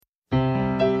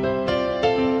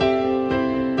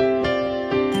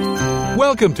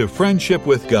Welcome to Friendship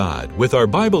with God with our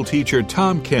Bible teacher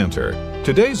Tom Cantor.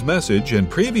 Today's message and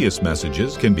previous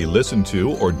messages can be listened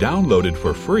to or downloaded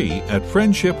for free at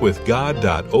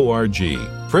friendshipwithgod.org.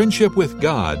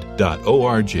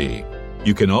 friendshipwithgod.org.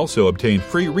 You can also obtain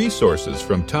free resources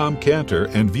from Tom Cantor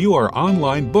and view our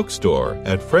online bookstore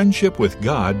at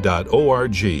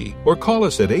friendshipwithgod.org or call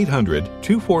us at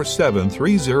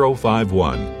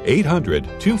 800-247-3051,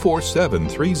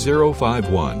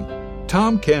 800-247-3051.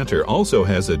 Tom Cantor also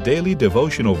has a daily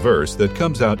devotional verse that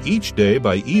comes out each day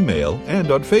by email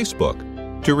and on Facebook.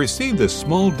 To receive this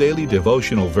small daily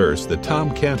devotional verse that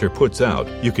Tom Cantor puts out,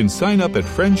 you can sign up at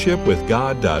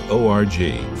friendshipwithgod.org,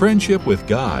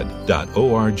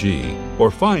 friendshipwithgod.org, or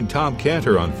find Tom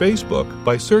Cantor on Facebook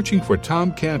by searching for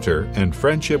Tom Cantor and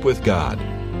Friendship with God.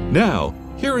 Now,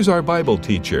 here is our Bible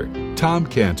teacher, Tom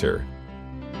Cantor.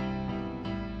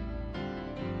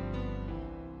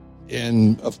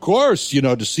 And of course,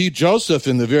 to see Joseph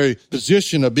in the very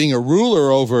position of being a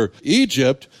ruler over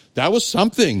Egypt, that was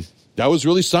something. That was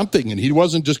really something, and he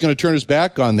wasn't just going to turn his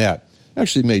back on that.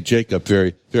 Actually made Jacob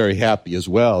very, very happy as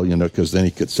well, because then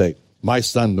he could say, my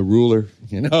son, the ruler,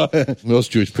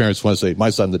 Most Jewish parents want to say, my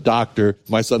son, the doctor,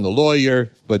 my son, the lawyer,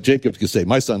 but Jacob could say,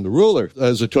 my son, the ruler.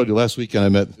 As I told you last weekend, I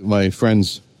met my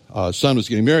friend's son was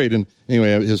getting married, and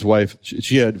anyway, his wife,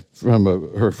 she had, from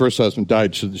her first husband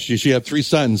died, she had 3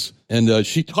 sons, and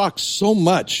she talked so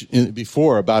much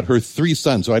before about her 3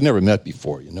 sons, who I'd never met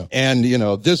before, And,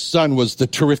 this son was the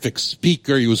terrific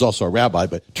speaker. He was also a rabbi,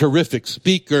 but terrific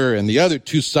speaker, and the other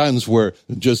 2 sons were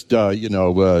just,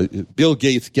 Bill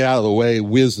Gates, get out of the way,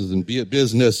 whizzes and be a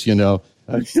business,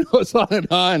 It's on and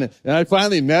on. And I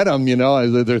finally met him,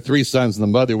 their 3 sons and the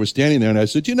mother were standing there. And I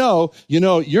said,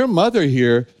 your mother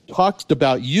here talks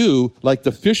about you like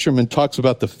the fisherman talks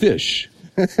about the fish.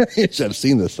 You should have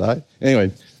seen this, right?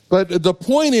 Anyway, but the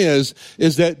point is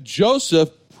that Joseph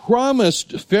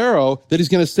promised Pharaoh that he's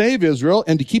going to save Israel.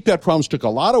 And to keep that promise took a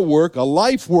lot of work, a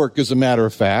life work, as a matter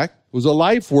of fact. It was a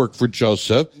life work for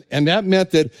Joseph. And that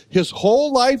meant that his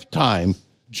whole lifetime,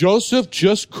 Joseph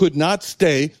just could not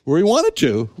stay where he wanted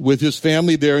to with his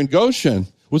family there in Goshen. It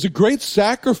was a great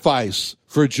sacrifice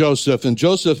for Joseph, and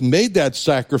Joseph made that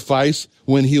sacrifice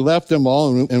when he left them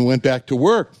all and went back to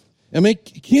work. I mean,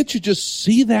 can't you just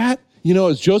see that?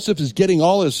 As Joseph is getting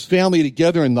all his family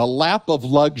together in the lap of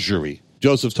luxury.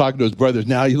 Joseph's talking to his brothers.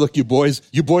 Now, you boys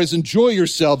enjoy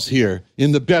yourselves here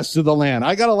in the best of the land.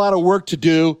 I got a lot of work to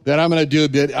do that I'm going to do.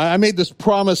 But I made this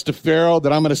promise to Pharaoh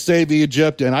that I'm going to save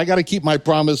Egypt, and I got to keep my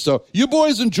promise. So you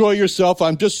boys enjoy yourself.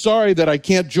 I'm just sorry that I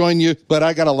can't join you, but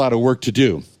I got a lot of work to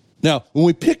do. Now, when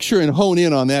we picture and hone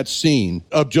in on that scene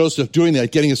of Joseph doing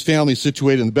that, getting his family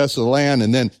situated in the best of the land,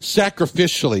 and then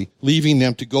sacrificially leaving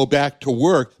them to go back to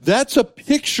work, that's a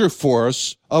picture for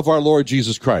us of our Lord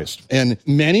Jesus Christ. And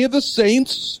many of the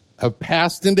saints have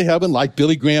passed into heaven, like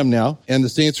Billy Graham now, and the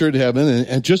saints are in heaven.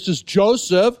 And just as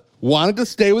Joseph wanted to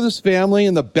stay with his family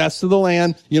in the best of the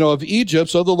land, of Egypt,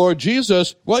 so the Lord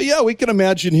Jesus, we can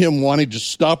imagine him wanting to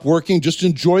stop working, just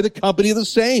enjoy the company of the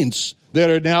saints that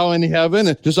are now in heaven.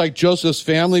 And just like Joseph's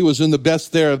family was in the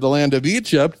best there of the land of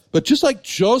Egypt, but just like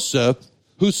Joseph,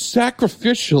 who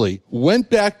sacrificially went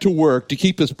back to work to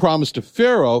keep his promise to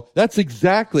Pharaoh, that's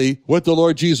exactly what the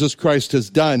Lord Jesus Christ has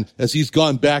done as he's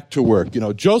gone back to work.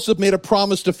 Joseph made a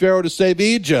promise to Pharaoh to save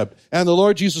Egypt, and the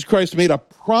Lord Jesus Christ made a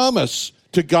promise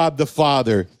to God the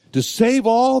Father to save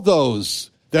all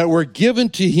those that were given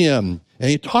to him. And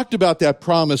he talked about that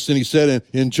promise, and he said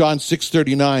in John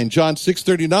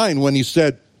 6:39, when he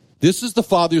said, this is the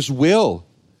Father's will,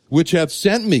 which hath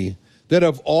sent me, that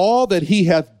of all that he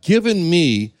hath given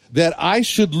me, that I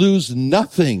should lose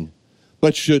nothing,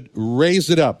 but should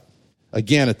raise it up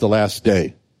again at the last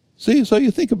day. See, so you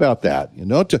think about that,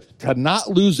 to not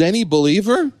lose any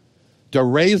believer, to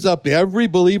raise up every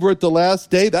believer at the last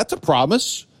day, that's a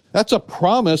promise. That's a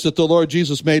promise that the Lord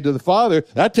Jesus made to the Father.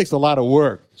 That takes a lot of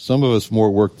work. Some of us more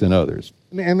work than others.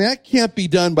 And that can't be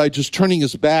done by just turning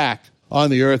his back on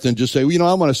the earth and just say,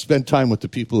 I want to spend time with the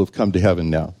people who have come to heaven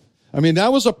now. I mean,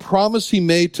 that was a promise he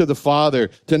made to the Father,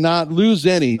 to not lose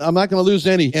any. I'm not going to lose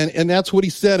any. And that's what he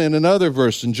said in another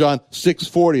verse in John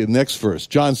 6:40, the next verse,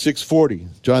 John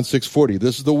 6:40.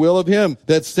 This is the will of him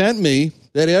that sent me,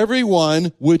 that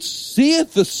everyone which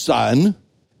seeth the Son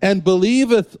and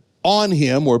believeth on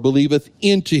him, or believeth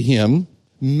into him,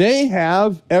 may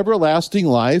have everlasting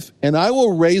life, and I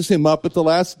will raise him up at the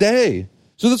last day.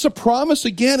 So that's a promise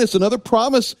again. It's another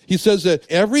promise. He says that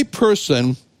every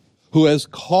person who has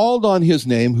called on his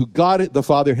name, who God the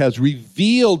Father has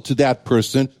revealed to that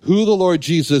person who the Lord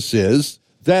Jesus is,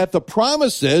 that the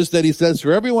promise is that he says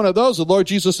for every one of those, the Lord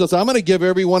Jesus says, I'm going to give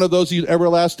every one of those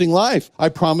everlasting life. I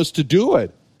promise to do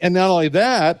it. And not only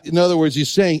that, in other words, he's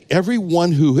saying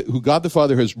everyone who God the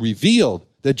Father has revealed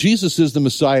that Jesus is the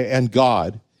Messiah and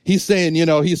God, he's saying,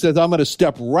 he says, I'm going to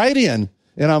step right in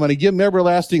and I'm going to give him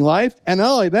everlasting life. And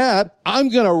not only that, I'm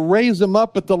going to raise him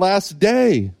up at the last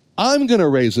day. I'm going to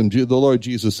raise him, the Lord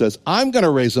Jesus says. I'm going to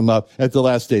raise him up at the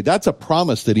last day. That's a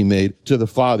promise that he made to the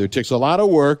Father. It takes a lot of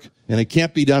work, and it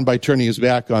can't be done by turning his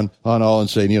back on all and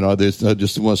saying, I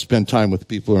just want to spend time with the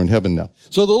people who are in heaven now.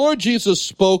 So the Lord Jesus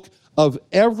spoke of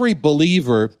every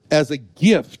believer as a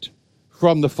gift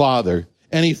from the Father.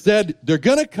 And he said they're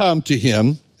going to come to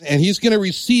him, and he's going to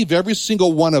receive every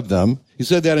single one of them. He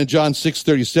said that in John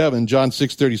 6:37. John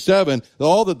 6:37,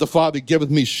 all that the Father giveth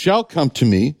me shall come to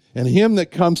me, and him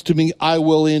that comes to me I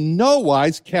will in no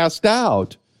wise cast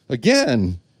out.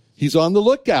 Again, he's on the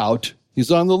lookout.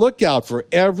 He's on the lookout for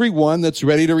everyone that's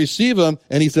ready to receive him.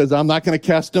 And he says, I'm not going to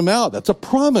cast them out. That's a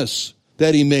promise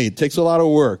that he made. It takes a lot of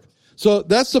work. So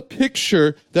that's the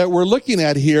picture that we're looking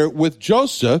at here with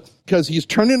Joseph, because he's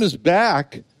turning his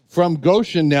back from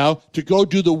Goshen now to go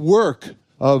do the work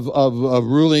of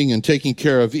ruling and taking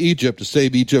care of Egypt, to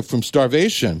save Egypt from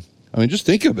starvation. I mean, just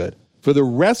think of it. For the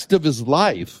rest of his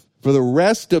life, for the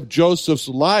rest of Joseph's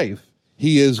life,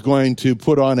 he is going to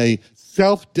put on a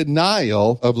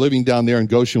self-denial of living down there in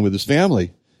Goshen with his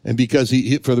family. And because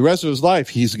he for the rest of his life,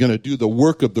 he's going to do the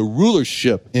work of the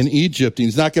rulership in Egypt. And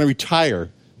he's not going to retire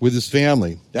with his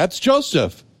family. That's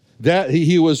Joseph. That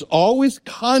he was always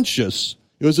conscious.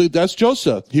 That's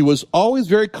Joseph. He was always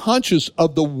very conscious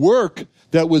of the work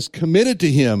that was committed to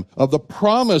him, of the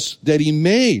promise that he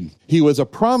made. He was a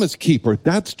promise keeper.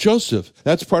 That's Joseph.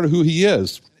 That's part of who he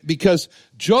is. Because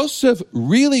Joseph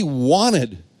really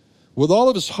wanted, with all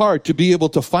of his heart, to be able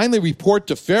to finally report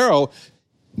to Pharaoh,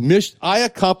 I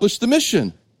accomplished the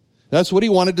mission. That's what he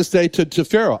wanted to say to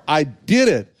Pharaoh. I did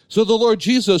it. So the Lord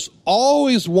Jesus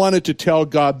always wanted to tell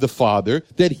God the Father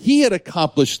that he had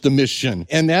accomplished the mission.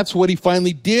 And that's what he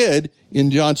finally did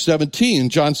in John 17.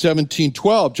 John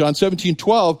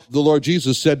 17:12, the Lord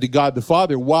Jesus said to God the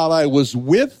Father, while I was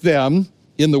with them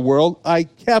in the world, I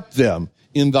kept them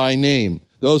in thy name.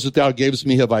 Those that thou gavest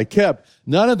me have I kept.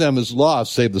 None of them is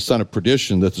lost save the son of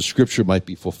perdition, that the scripture might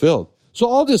be fulfilled. So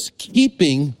all this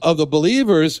keeping of the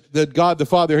believers that God the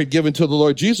Father had given to the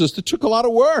Lord Jesus, it took a lot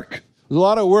of work. It was a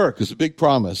lot of work. It's a big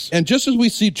promise. And just as we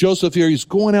see Joseph here, he's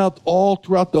going out all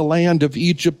throughout the land of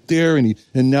Egypt there, and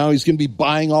now he's going to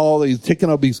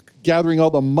be he's gathering all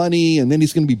the money, and then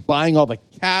he's going to be buying all the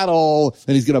cattle,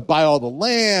 and he's going to buy all the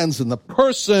lands and the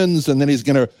persons, and then he's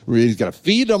going to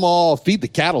feed them all, feed the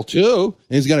cattle too,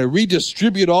 and he's going to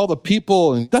redistribute all the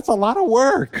people, and that's a lot of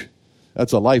work.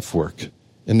 That's a life work,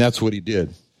 and that's what he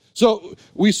did. So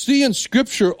we see in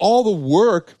Scripture all the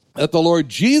work that the Lord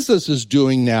Jesus is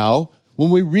doing now. When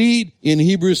we read in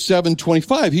Hebrews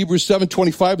 7:25, Hebrews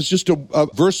 7:25 is just a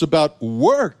verse about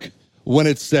work when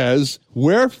it says,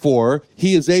 wherefore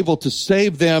he is able to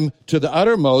save them to the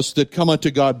uttermost that come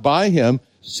unto God by him,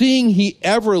 seeing he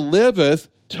ever liveth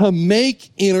to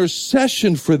make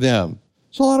intercession for them.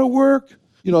 It's a lot of work,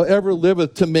 ever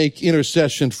liveth to make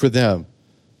intercession for them.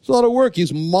 It's a lot of work.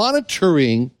 He's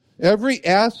monitoring every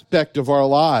aspect of our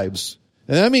lives.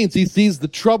 And that means he sees the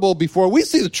trouble before we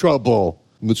see the trouble.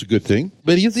 That's a good thing.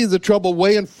 But he sees the trouble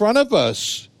way in front of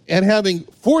us. And having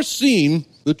foreseen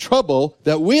the trouble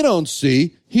that we don't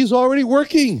see, he's already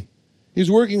working. He's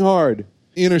working hard,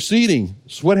 interceding.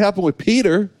 So what happened with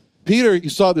Peter? Peter, he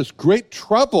saw this great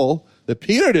trouble that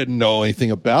Peter didn't know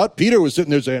anything about. Peter was sitting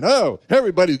there saying, oh,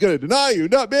 everybody's going to deny you,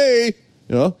 not me.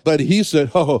 But he said,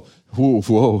 whoa,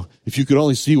 if you could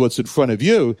only see what's in front of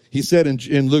you. He said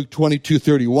in Luke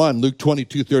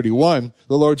 22:31,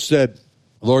 the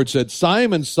Lord said,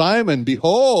 Simon, Simon,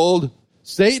 behold,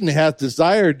 Satan hath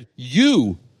desired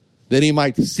you that he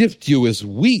might sift you as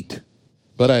wheat.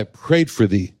 But I have prayed for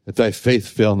thee that thy faith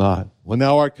fail not. When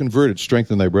thou art converted,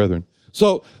 strengthen thy brethren.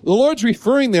 So the Lord's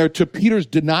referring there to Peter's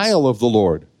denial of the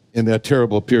Lord in that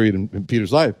terrible period in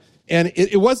Peter's life. And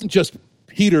it wasn't just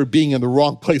Peter being in the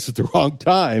wrong place at the wrong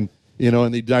time,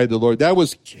 and he denied the Lord. That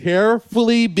was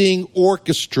carefully being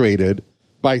orchestrated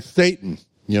by Satan,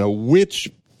 which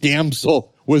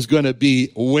damsel was going to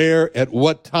be where at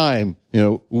what time,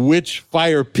 which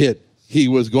fire pit Peter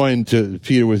was going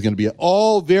to be.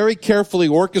 All very carefully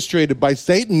orchestrated by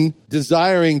Satan,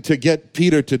 desiring to get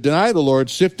Peter to deny the Lord,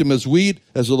 sift him as wheat,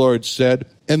 as the Lord said.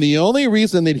 And the only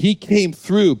reason that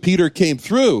Peter came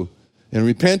through and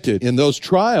repented in those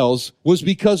trials was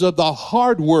because of the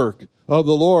hard work of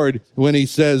the Lord when he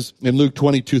says in Luke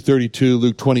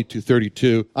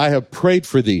 22:32, I have prayed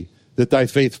for thee that thy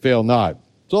faith fail not.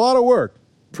 It's a lot of work.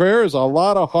 Prayer is a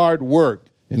lot of hard work.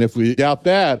 And if we doubt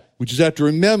that, we just have to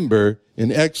remember in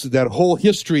Exodus, that whole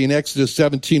history in Exodus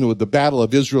 17 with the battle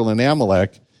of Israel and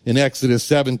Amalek. In Exodus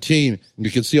 17,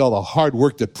 you can see all the hard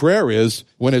work that prayer is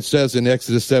when it says in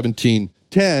Exodus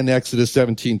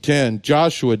 17:10,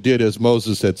 Joshua did as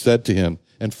Moses had said to him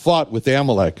and fought with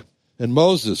Amalek. And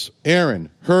Moses, Aaron,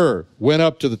 Hur went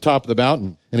up to the top of the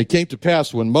mountain. And it came to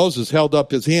pass when Moses held up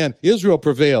his hand, Israel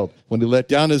prevailed. When he let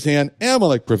down his hand,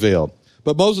 Amalek prevailed.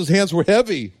 But Moses' hands were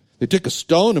heavy. They took a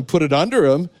stone and put it under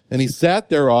him, and he sat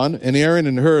thereon, and Aaron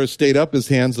and Hur stayed up his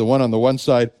hands, the one on the one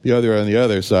side, the other on the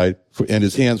other side, and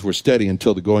his hands were steady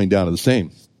until the going down of the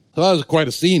same. So that was quite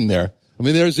a scene there. I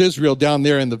mean, there's Israel down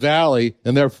there in the valley,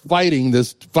 and they're fighting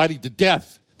to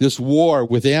death, this war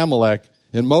with Amalek,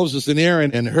 and Moses and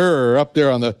Aaron and Hur are up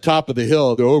there on the top of the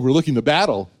hill. They're overlooking the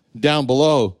battle down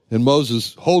below, and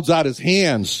Moses holds out his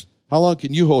hands. How long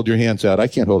can you hold your hands out? I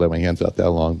can't hold out my hands out that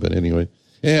long, but anyway.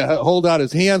 And hold out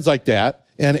his hands like that,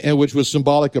 and which was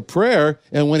symbolic of prayer.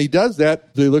 And when he does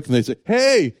that, they look and they say,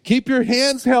 hey, keep your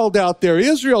hands held out there.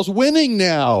 Israel's winning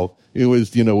now. It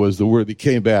was the word that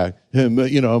came back. And,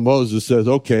 Moses says,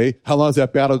 okay, how long is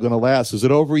that battle going to last? Is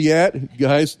it over yet,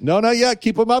 guys? No, not yet.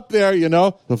 Keep them up there,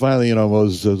 And finally,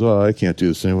 Moses says, oh, I can't do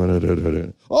the same.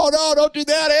 Oh, no, don't do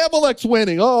that. Amalek's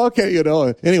winning. Oh, okay,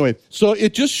 Anyway, so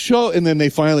it just showed, and then they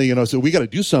finally, so we got to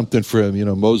do something for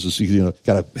him. Moses,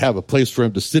 got to have a place for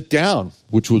him to sit down,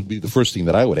 which would be the first thing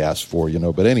that I would ask for,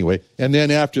 But anyway, and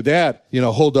then after that,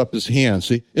 hold up his hand.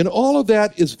 See, and all of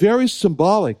that is very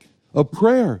symbolic of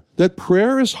prayer, that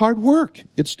prayer is hard work.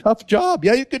 It's a tough job.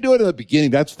 Yeah, you can do it in the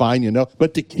beginning. That's fine,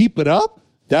 but to keep it up,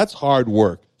 that's hard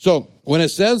work. So when it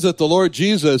says that the Lord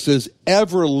Jesus is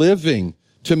ever living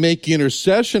to make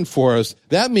intercession for us,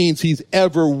 that means he's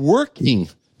ever working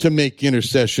to make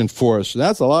intercession for us.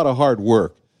 That's a lot of hard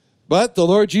work. But the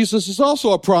Lord Jesus is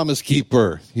also a promise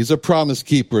keeper. He's a promise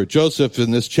keeper. Joseph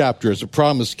in this chapter is a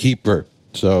promise keeper.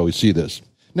 So we see this.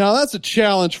 Now, that's a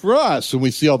challenge for us, and we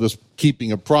see all this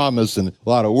keeping a promise and a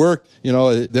lot of work,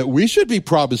 that we should be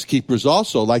promise keepers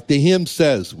also, like the hymn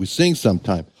says, we sing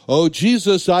sometime. Oh,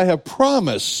 Jesus, I have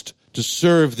promised to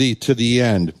serve thee to the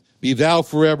end. Be thou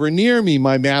forever near me,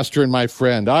 my master and my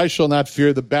friend. I shall not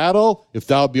fear the battle if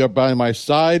thou be by my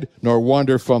side, nor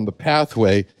wander from the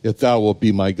pathway if thou wilt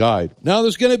be my guide. Now,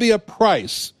 there's going to be a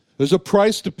price. There's a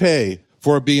price to pay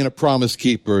for being a promise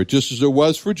keeper, just as there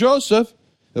was for Joseph.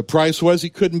 The price was he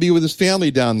couldn't be with his family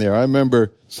down there. I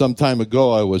remember some time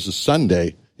ago, it was a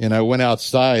Sunday, and I went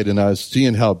outside and I was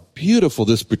seeing how beautiful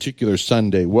this particular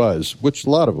Sunday was, which a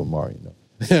lot of them are,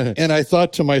 And I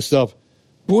thought to myself,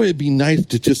 boy, it'd be nice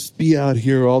to just be out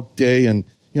here all day. And,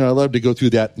 I love to go through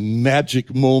that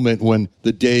magic moment when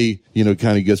the day,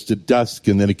 kind of gets to dusk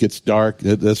and then it gets dark.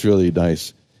 That's really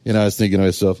nice. And I was thinking to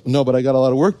myself, no, but I got a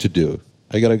lot of work to do.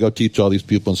 I got to go teach all these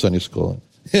people in Sunday school.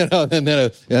 And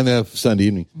then Sunday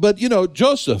evening. But,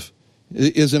 Joseph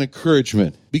is an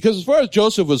encouragement. Because as far as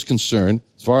Joseph was concerned,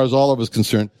 as far as all of us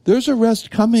concerned, there's a rest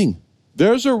coming.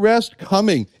 There's a rest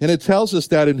coming. And it tells us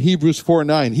that in Hebrews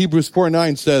 4:9. Hebrews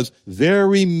 4:9 says, there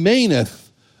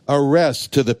remaineth a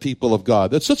rest to the people of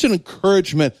God. That's such an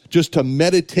encouragement just to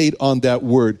meditate on that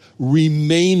word.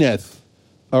 Remaineth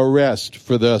a rest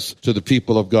for this to the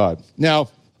people of God. Now,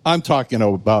 I'm talking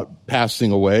about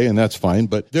passing away, and that's fine,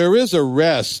 but there is a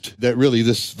rest that really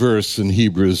this verse in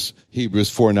Hebrews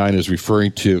 4:9 is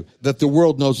referring to, that the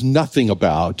world knows nothing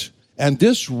about. And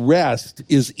this rest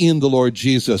is in the Lord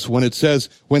Jesus. When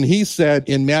he said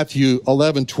in Matthew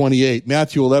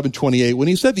 11:28, when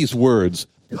he said these words,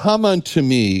 come unto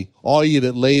me, all ye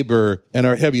that labor and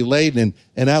are heavy laden,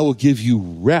 and I will give you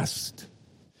rest.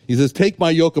 He says, take my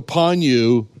yoke upon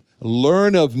you,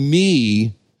 learn of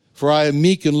me, for I am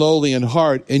meek and lowly in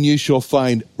heart, and you shall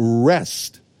find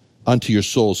rest unto your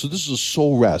souls. So this is a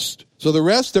soul rest. So the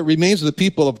rest that remains of the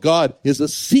people of God is a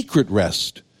secret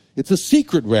rest. It's a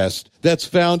secret rest that's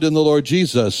found in the Lord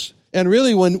Jesus. And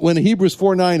really, when Hebrews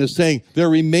 4:9 is saying, there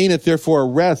remaineth therefore a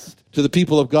rest to the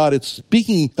people of God, it's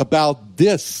speaking about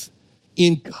this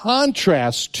in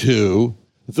contrast to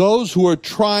those who are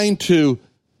trying to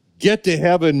get to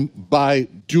heaven by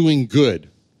doing good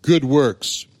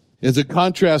works. It's a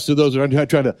contrast to those who are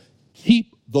trying to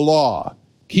keep the law.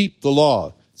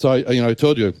 So I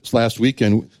told you last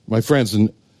weekend, my friends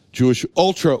in Jewish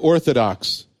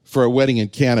ultra-Orthodox for a wedding in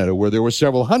Canada where there were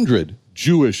several hundred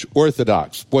Jewish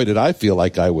Orthodox. Boy, did I feel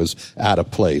like I was out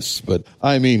of place. But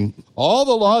I mean, all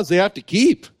the laws they have to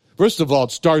keep. First of all,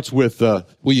 it starts with,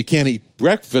 you can't eat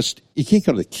breakfast. You can't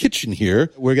come to the kitchen here.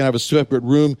 We're going to have a separate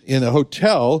room in a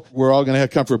hotel. We're all going to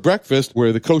come for breakfast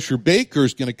where the kosher baker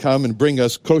is going to come and bring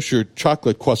us kosher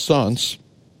chocolate croissants.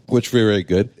 which very, very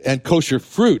good. And kosher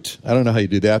fruit. I don't know how you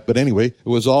do that, but anyway, it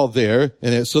was all there.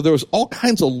 And so there was all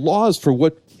kinds of laws for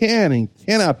what can and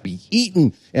cannot be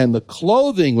eaten, and the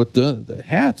clothing with the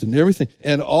hats and everything,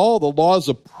 and all the laws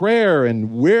of prayer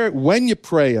and when you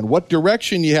pray and what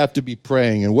direction you have to be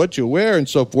praying and what you wear and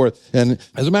so forth. And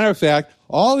as a matter of fact,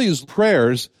 all these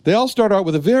prayers, they all start out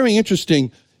with a very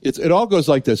interesting, it all goes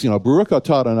like this, Baruch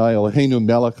atah Adonai Eloheinu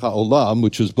melech haolam,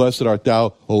 which is blessed art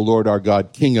thou, O Lord our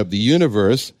God, King of the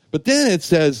universe. But then it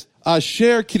says,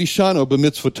 Asher Kiddushanu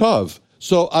b'mitzvotov.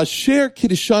 So Asher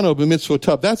Kiddushanu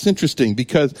b'mitzvotov, that's interesting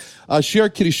because Asher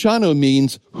Kiddushanu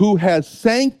means who has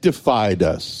sanctified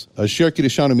us. Asher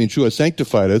Kiddushanu means who has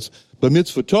sanctified us.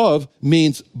 B'mitzvotov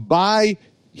means by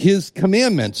his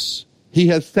commandments. He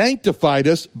has sanctified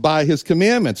us by his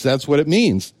commandments. That's what it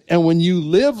means. And when you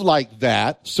live like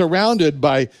that, surrounded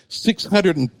by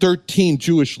 613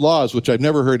 Jewish laws, which I've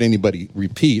never heard anybody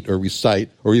repeat or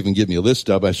recite or even give me a list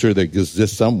of, I'm sure they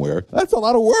exist somewhere, that's a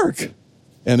lot of work.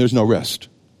 And there's no rest.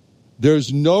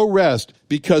 There's no rest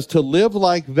because to live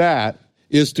like that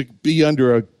is to be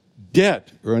under a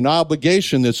debt or an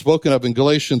obligation that's spoken of in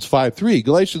Galatians 5:3.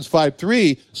 Galatians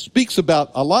 5:3 speaks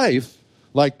about a life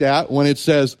like that when it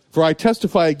says, for I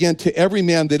testify again to every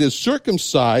man that is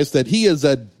circumcised that he is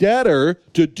a debtor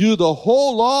to do the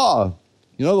whole law.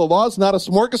 The law is not a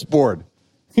smorgasbord.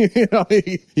 You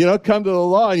don't come to the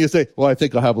law and you say, well, I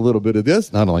think I'll have a little bit of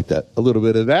this. No, I don't like that. A little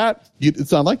bit of that.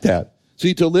 It's not like that.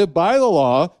 See, to live by the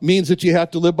law means that you have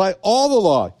to live by all the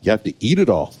law. You have to eat it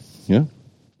all. Yeah.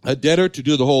 A debtor to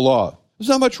do the whole law. There's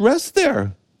not much rest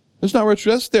there. There's not much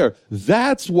rest there.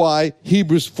 That's why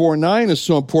Hebrews 4:9 is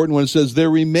so important when it says,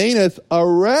 there remaineth a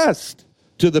rest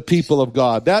to the people of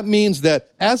God. That means that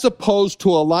as opposed to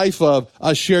a life of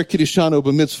Asher Kiddushanu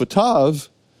b'mitzvotav,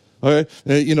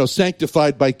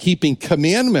 sanctified by keeping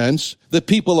commandments, the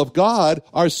people of God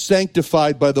are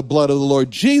sanctified by the blood of the Lord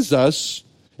Jesus.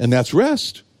 And that's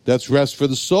rest. That's rest for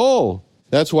the soul.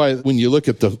 That's why when you look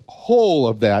at the whole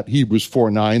of that, Hebrews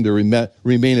 4:9, there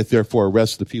remaineth therefore a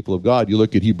rest to the people of God. You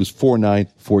look at Hebrews 4:9,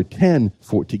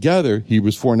 4:10 together,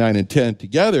 Hebrews 4:9 and 10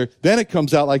 together, then it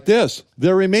comes out like this.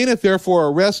 There remaineth therefore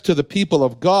a rest to the people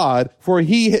of God, for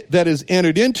he that is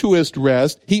entered into his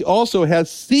rest, he also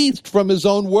has ceased from his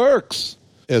own works,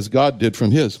 as God did from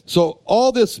his. So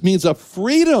all this means a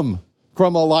freedom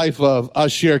from a life of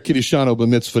Asher Kiddushanu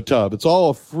b'mitzvotav. It's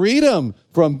all a freedom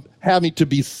from having to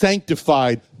be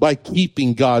sanctified by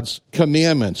keeping God's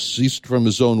commandments, ceased from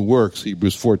his own works,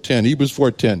 Hebrews 4:10. Hebrews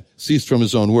 4:10, ceased from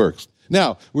his own works.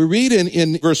 Now, we read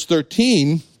in verse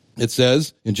 13, it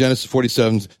says, in Genesis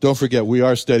 47, don't forget, we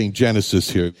are studying Genesis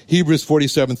here. Hebrews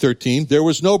 47:13, there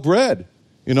was no bread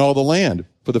in all the land,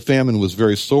 for the famine was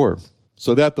very sore.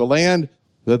 So that the land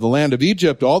of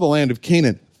Egypt, all the land of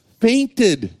Canaan,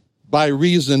 fainted by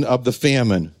reason of the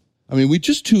famine. I mean, we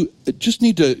just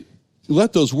need to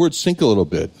let those words sink in a little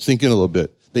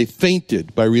bit. They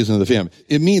fainted by reason of the famine.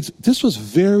 It means this was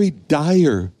very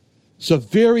dire. So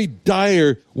very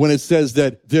dire when it says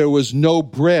that there was no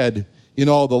bread in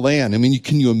all the land. I mean,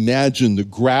 can you imagine the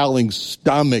growling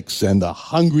stomachs and the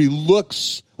hungry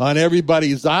looks on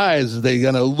everybody's eyes? They're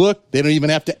going to look. They don't even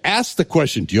have to ask the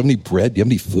question, do you have any bread? Do you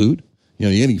have any food? You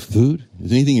have any food? Is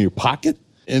there anything in your pocket?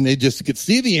 And they just could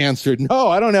see the answer. No,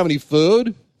 I don't have any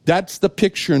food. That's the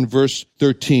picture in verse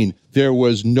 13. There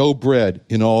was no bread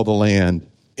in all the land.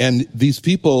 And these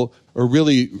people are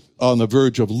really on the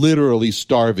verge of literally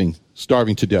starving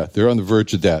to death. They're on the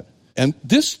verge of that. And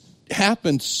this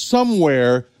happened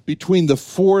somewhere between the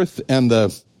fourth and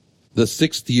the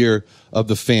sixth year of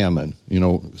the famine.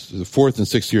 The fourth and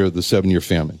sixth year of the 7-year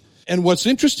famine. And what's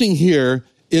interesting here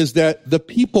is that the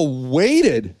people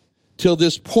waited till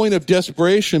this point of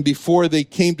desperation before they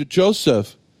came to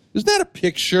Joseph. Isn't that a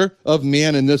picture of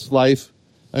man in this life?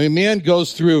 I mean, man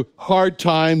goes through hard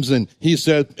times and he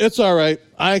says, it's all right.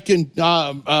 I can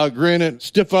grin it,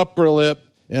 stiff upper lip,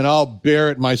 and I'll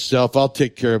bear it myself. I'll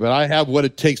take care of it. I have what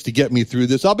it takes to get me through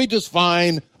this. I'll be just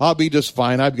fine.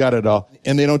 I've got it all.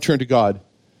 And they don't turn to God.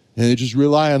 And they just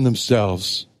rely on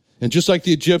themselves. And just like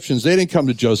the Egyptians, they didn't come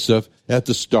to Joseph at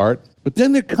the start. But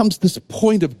then there comes this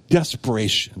point of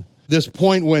desperation. This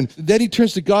point when then he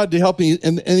turns to God to help me,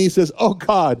 and he says, oh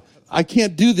God, I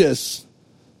can't do this.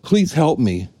 Please help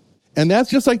me. And that's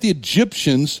just like the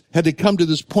Egyptians had to come to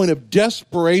this point of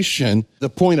desperation, the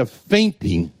point of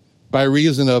fainting by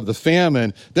reason of the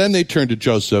famine. Then they turned to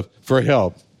Joseph for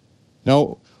help.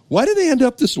 Now, why did they end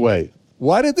up this way?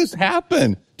 Why did this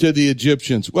happen to the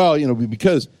Egyptians? Well,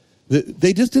 because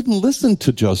they just didn't listen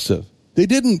to Joseph. They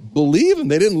didn't believe him.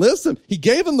 They didn't listen. He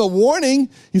gave them the warning.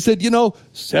 He said,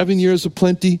 7 years of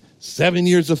plenty, 7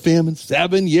 years of famine,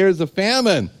 7 years of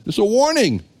famine. It's a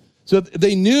warning. So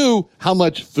they knew how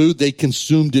much food they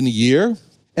consumed in a year,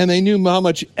 and they knew how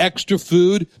much extra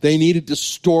food they needed to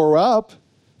store up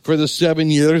for the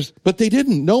 7 years, but they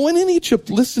didn't. No one in Egypt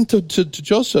listened to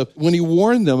Joseph when he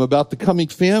warned them about the coming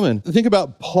famine. Think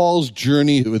about Paul's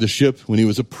journey with the ship when he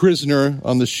was a prisoner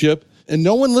on the ship, and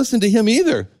no one listened to him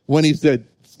either when he said,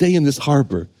 stay in this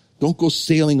harbor. Don't go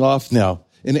sailing off now.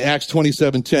 In Acts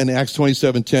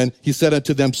 27:10, he said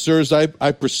unto them, Sirs,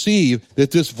 I perceive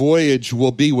that this voyage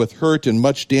will be with hurt and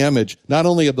much damage, not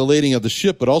only of the lading of the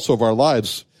ship, but also of our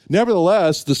lives.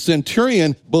 Nevertheless, the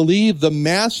centurion believed the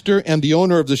master and the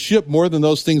owner of the ship more than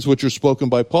those things which are spoken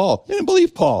by Paul. They didn't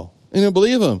believe Paul. They didn't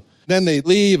believe him. Then they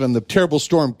leave, and the terrible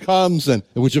storm comes, and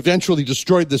which eventually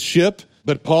destroyed the ship.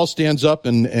 But Paul stands up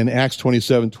in Acts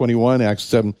 27:21,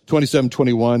 Acts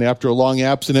 27:21. After a long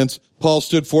abstinence, Paul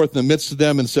stood forth in the midst of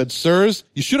them and said, Sirs,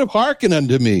 you should have hearkened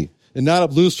unto me, and not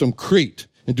have loosed from Crete,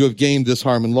 and to have gained this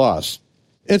harm and loss.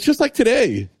 And it's just like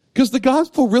today, because the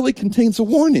gospel really contains a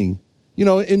warning. You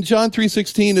know, in John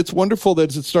 3:16, it's wonderful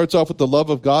that it starts off with the love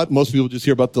of God. Most people just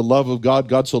hear about the love of God.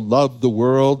 God so loved the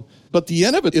world. But the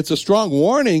end of it, it's a strong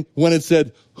warning when it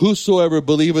said, whosoever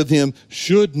believeth him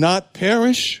should not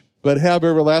perish, but have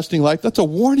everlasting life. That's a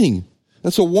warning.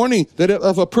 That's a warning that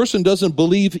if a person doesn't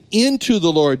believe into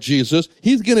the Lord Jesus,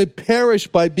 he's going to perish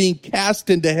by being cast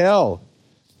into hell,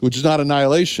 which is not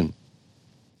annihilation.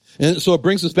 And so it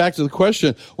brings us back to the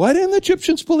question, why didn't the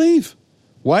Egyptians believe?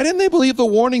 Why didn't they believe the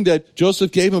warning that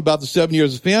Joseph gave them about the 7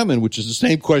 years of famine, which is the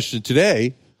same question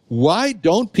today? Why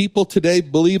don't people today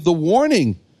believe the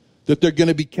warning that they're going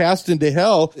to be cast into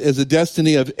hell as the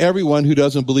destiny of everyone who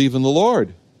doesn't believe in the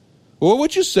Lord? What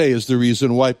would you say is the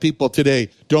reason why people today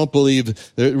don't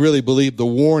really believe the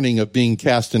warning of being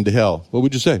cast into hell? What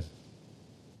would you say?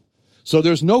 So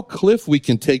there's no cliff we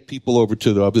can take people over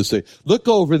to, though. I'll say, look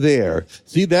over there.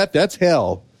 See that? That's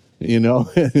hell, you know,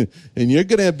 and you're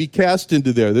going to be cast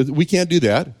into there. We can't do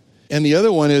that. And the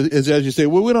other one is, as you say,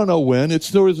 well, we don't know when. It's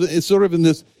sort of in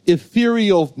this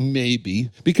ethereal maybe,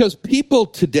 because people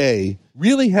today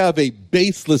really have a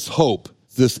baseless hope,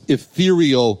 this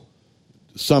ethereal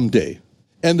someday.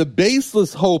 And the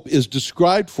baseless hope is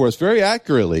described for us very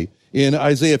accurately in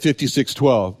Isaiah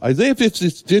 56:12. Isaiah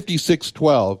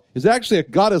 56:12 is actually,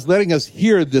 God is letting us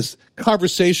hear this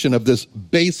conversation of this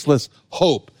baseless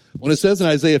hope. When it says in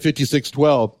Isaiah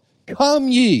 56:12, come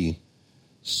ye,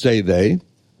 say they,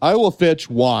 I will fetch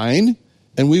wine,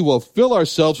 and we will fill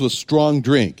ourselves with strong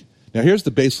drink. Now here's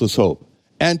the baseless hope.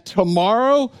 And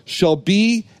tomorrow shall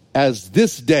be as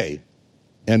this day,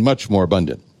 and much more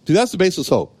abundant. See, that's the baseless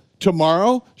hope.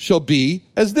 Tomorrow shall be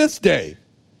as this day.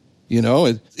 You know,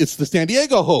 it's the San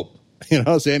Diego hope. You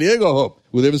know, San Diego hope.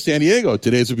 We live in San Diego.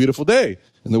 Today's a beautiful day.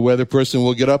 And the weather person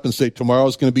will get up and say,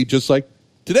 tomorrow's going to be just like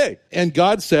today. And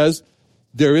God says,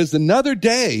 there is another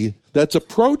day that's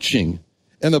approaching.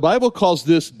 And the Bible calls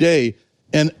this day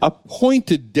an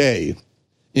appointed day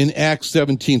in Acts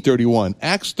 17:31.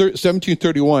 Acts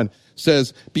 17:31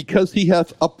 says, because he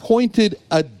hath appointed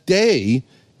a day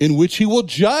in which he will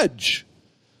judge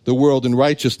the world in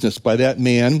righteousness by that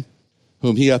man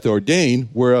whom he hath ordained,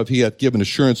 whereof he hath given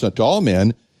assurance unto all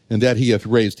men, and that he hath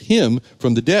raised him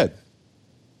from the dead.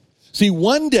 See,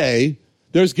 one day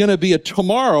there's going to be a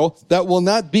tomorrow that will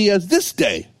not be as this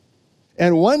day.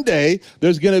 And one day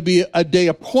there's going to be a day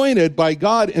appointed by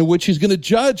God in which he's going to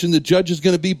judge, and the judge is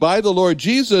going to be by the Lord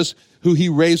Jesus, who he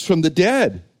raised from the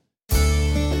dead.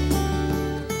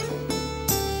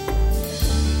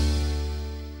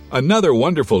 Another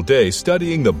wonderful day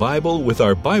studying the Bible with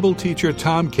our Bible teacher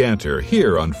Tom Cantor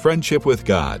here on Friendship with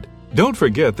God. Don't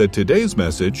forget that today's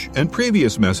message and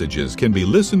previous messages can be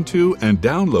listened to and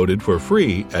downloaded for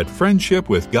free at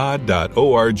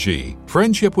friendshipwithgod.org.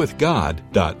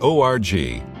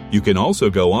 friendshipwithgod.org. You can also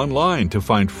go online to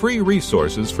find free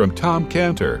resources from Tom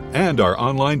Cantor and our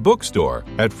online bookstore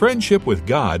at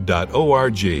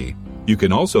friendshipwithgod.org. You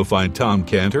can also find Tom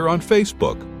Cantor on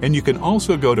Facebook, and you can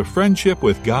also go to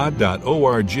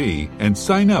friendshipwithgod.org and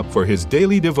sign up for his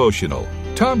daily devotional.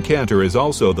 Tom Cantor is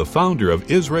also the founder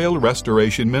of Israel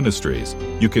Restoration Ministries.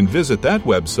 You can visit that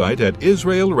website at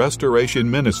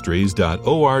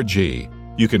israelrestorationministries.org.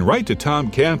 You can write to Tom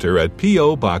Cantor at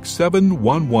P.O. Box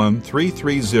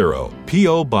 711330,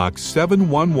 P.O. Box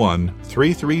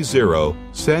 711330,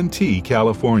 Santee,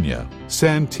 California.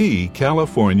 Santee,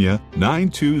 California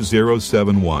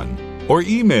 92071. Or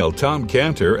email Tom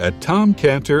Cantor at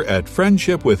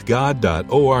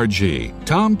tomcantor@friendshipwithgod.org.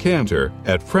 Tom Cantor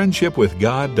at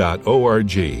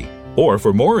friendshipwithgod.org. Or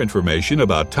for more information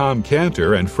about Tom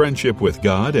Cantor and Friendship with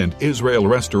God and Israel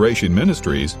Restoration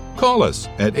Ministries, call us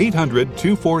at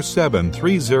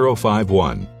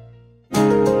 800-247-3051.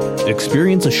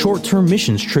 Experience a short-term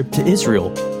missions trip to Israel,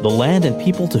 the land and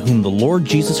people to whom the Lord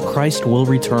Jesus Christ will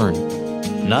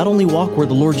return. Not only walk where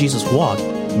the Lord Jesus walked,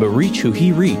 but reach who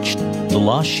he reached, the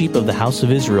lost sheep of the house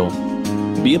of Israel.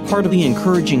 Be a part of the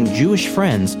encouraging Jewish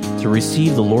friends to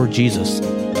receive the Lord Jesus.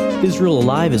 Israel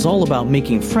Alive is all about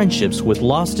making friendships with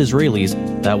lost Israelis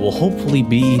that will hopefully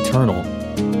be eternal.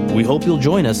 We hope you'll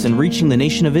join us in reaching the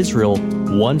nation of Israel,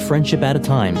 one friendship at a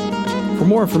time. For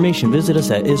more information, visit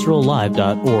us at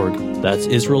israelalive.org. That's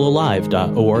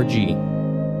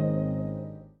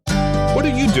israelalive.org. What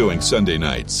are you doing Sunday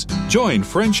nights? Join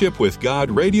Friendship with God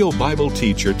radio Bible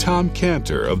teacher Tom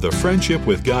Cantor of the Friendship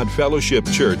with God Fellowship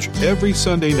Church every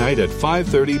Sunday night at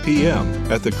 5:30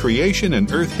 p.m. at the Creation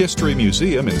and Earth History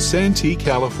Museum in Santee,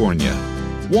 California.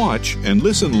 Watch and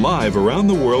listen live around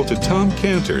the world to Tom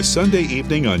Cantor Sunday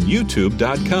evening on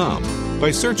YouTube.com by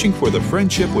searching for the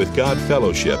Friendship with God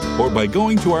Fellowship or by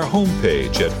going to our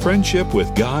homepage at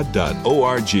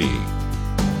friendshipwithgod.org.